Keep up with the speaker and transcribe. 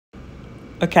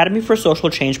Academy for Social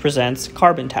Change presents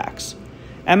Carbon Tax.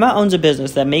 Emma owns a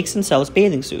business that makes and sells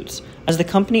bathing suits. As the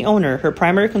company owner, her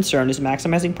primary concern is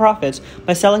maximizing profits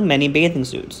by selling many bathing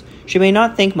suits. She may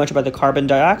not think much about the carbon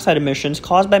dioxide emissions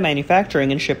caused by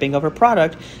manufacturing and shipping of her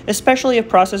product, especially if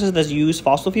processes that use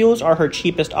fossil fuels are her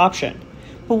cheapest option.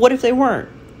 But what if they weren't?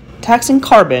 Taxing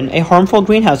carbon, a harmful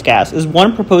greenhouse gas, is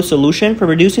one proposed solution for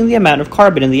reducing the amount of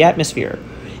carbon in the atmosphere.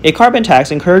 A carbon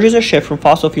tax encourages a shift from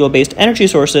fossil fuel-based energy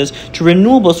sources to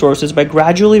renewable sources by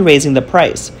gradually raising the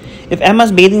price. If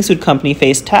Emma's bathing suit company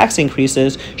faced tax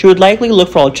increases, she would likely look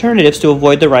for alternatives to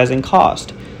avoid the rising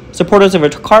cost. Supporters of a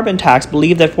carbon tax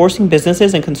believe that forcing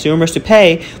businesses and consumers to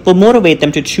pay will motivate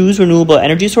them to choose renewable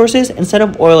energy sources instead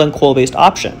of oil and coal-based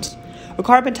options. A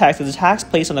carbon tax is a tax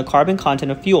placed on the carbon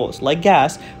content of fuels, like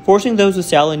gas, forcing those who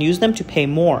sell and use them to pay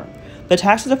more. The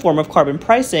tax is a form of carbon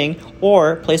pricing,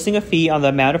 or placing a fee on the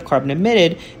amount of carbon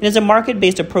emitted, and is a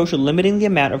market-based approach to limiting the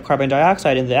amount of carbon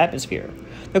dioxide in the atmosphere.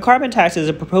 The carbon tax is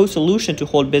a proposed solution to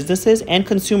hold businesses and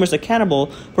consumers accountable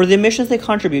for the emissions they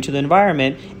contribute to the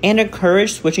environment and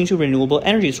encourage switching to renewable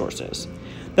energy sources.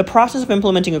 The process of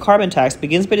implementing a carbon tax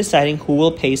begins by deciding who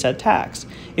will pay said tax.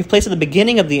 If placed at the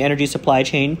beginning of the energy supply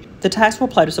chain, the tax will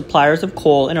apply to suppliers of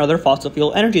coal and other fossil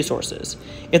fuel energy sources.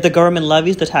 If the government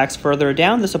levies the tax further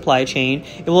down the supply chain,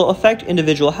 it will affect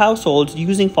individual households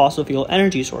using fossil fuel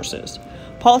energy sources.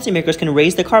 Policymakers can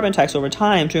raise the carbon tax over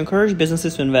time to encourage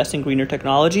businesses to invest in greener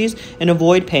technologies and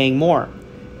avoid paying more.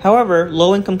 However,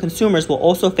 low-income consumers will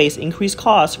also face increased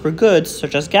costs for goods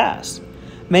such as gas.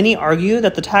 Many argue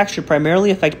that the tax should primarily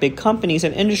affect big companies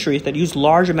and industries that use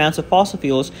large amounts of fossil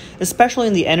fuels, especially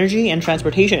in the energy and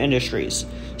transportation industries.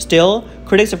 Still,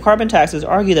 critics of carbon taxes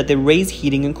argue that they raise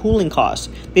heating and cooling costs.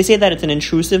 They say that it's an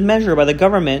intrusive measure by the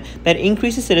government that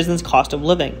increases citizens' cost of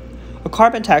living. A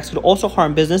carbon tax could also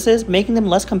harm businesses, making them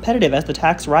less competitive as the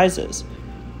tax rises.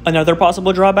 Another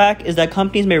possible drawback is that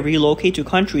companies may relocate to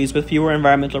countries with fewer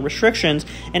environmental restrictions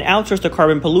and outsource the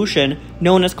carbon pollution,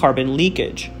 known as carbon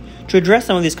leakage. To address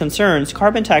some of these concerns,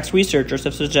 carbon tax researchers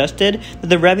have suggested that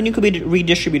the revenue could be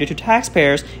redistributed to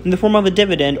taxpayers in the form of a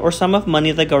dividend or sum of money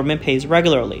that the government pays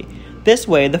regularly. This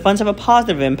way, the funds have a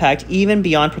positive impact even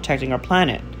beyond protecting our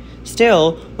planet.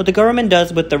 Still, what the government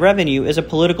does with the revenue is a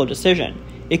political decision.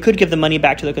 It could give the money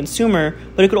back to the consumer,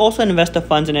 but it could also invest the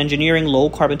funds in engineering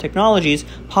low-carbon technologies,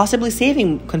 possibly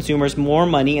saving consumers more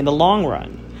money in the long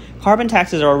run. Carbon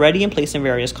taxes are already in place in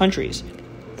various countries.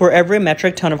 For every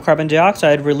metric ton of carbon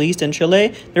dioxide released in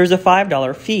Chile, there is a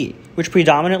 $5 fee, which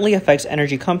predominantly affects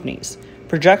energy companies.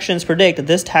 Projections predict that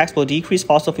this tax will decrease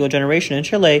fossil fuel generation in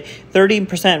Chile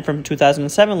 30% from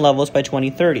 2007 levels by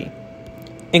 2030,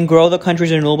 and grow the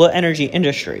country's renewable energy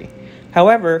industry.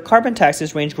 However, carbon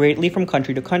taxes range greatly from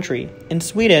country to country. In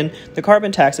Sweden, the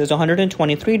carbon tax is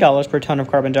 $123 per ton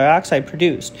of carbon dioxide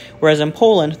produced, whereas in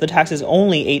Poland, the tax is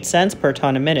only 8 cents per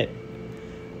ton emitted.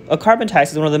 A carbon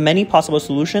tax is one of the many possible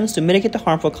solutions to mitigate the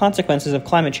harmful consequences of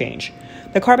climate change.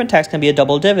 The carbon tax can be a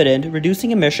double dividend,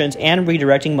 reducing emissions and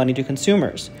redirecting money to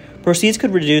consumers. Proceeds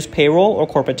could reduce payroll or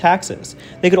corporate taxes.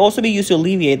 They could also be used to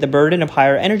alleviate the burden of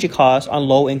higher energy costs on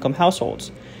low-income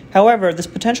households. However, this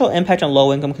potential impact on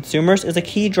low-income consumers is a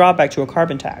key drawback to a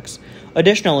carbon tax.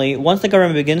 Additionally, once the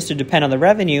government begins to depend on the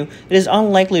revenue, it is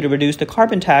unlikely to reduce the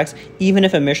carbon tax even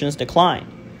if emissions decline.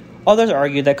 Others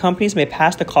argue that companies may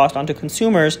pass the cost on to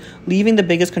consumers, leaving the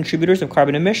biggest contributors of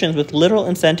carbon emissions with little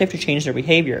incentive to change their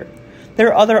behavior. There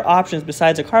are other options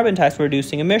besides a carbon tax for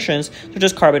reducing emissions, such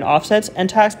as carbon offsets and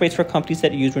tax breaks for companies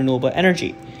that use renewable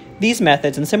energy. These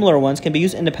methods and similar ones can be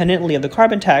used independently of the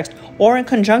carbon tax or in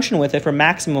conjunction with it for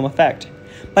maximum effect.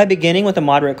 By beginning with a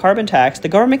moderate carbon tax, the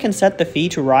government can set the fee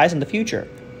to rise in the future.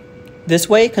 This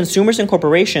way, consumers and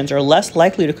corporations are less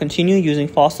likely to continue using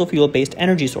fossil fuel-based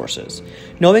energy sources.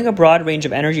 Knowing a broad range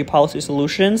of energy policy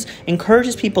solutions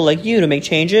encourages people like you to make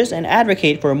changes and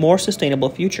advocate for a more sustainable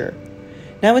future.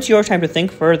 Now it's your time to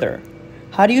think further.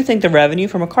 How do you think the revenue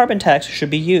from a carbon tax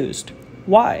should be used?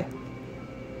 Why?